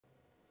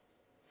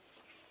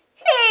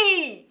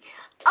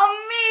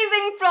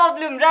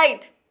problem,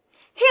 right?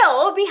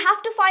 Here we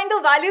have to find the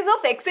values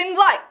of x and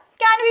y.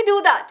 Can we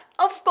do that?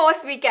 Of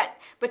course we can.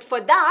 But for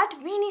that,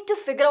 we need to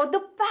figure out the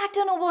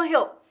pattern over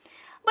here.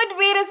 But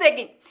wait a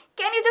second.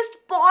 Can you just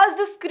pause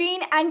the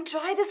screen and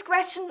try this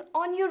question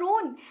on your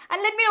own?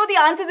 And let me know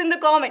the answers in the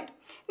comment.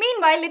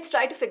 Meanwhile, let's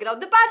try to figure out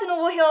the pattern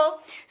over here.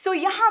 So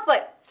यहाँ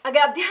पर अगर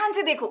आप ध्यान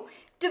से देखो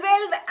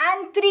 12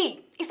 and 3.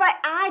 If I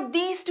add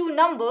these two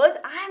numbers,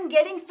 I am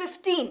getting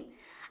 15.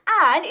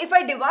 And if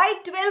I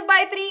divide 12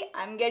 by 3,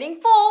 I am getting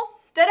 4.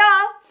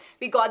 Ta-da!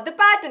 We got the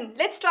pattern.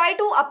 Let's try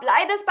to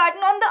apply this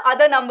pattern on the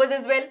other numbers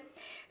as well.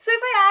 So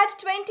if I add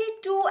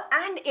 22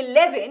 and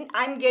 11,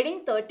 I am getting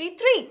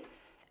 33.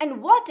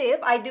 And what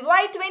if I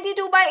divide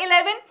 22 by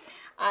 11?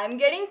 I am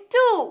getting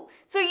 2.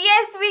 So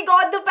yes, we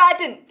got the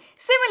pattern.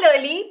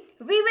 Similarly,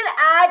 we will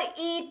add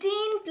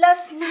 18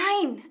 plus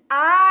 9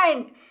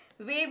 and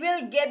we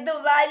will get the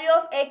value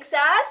of x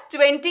as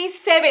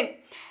 27.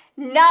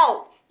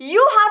 Now,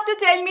 you have to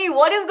tell me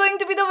what is going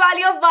to be the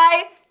value of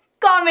y.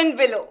 Comment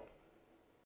below.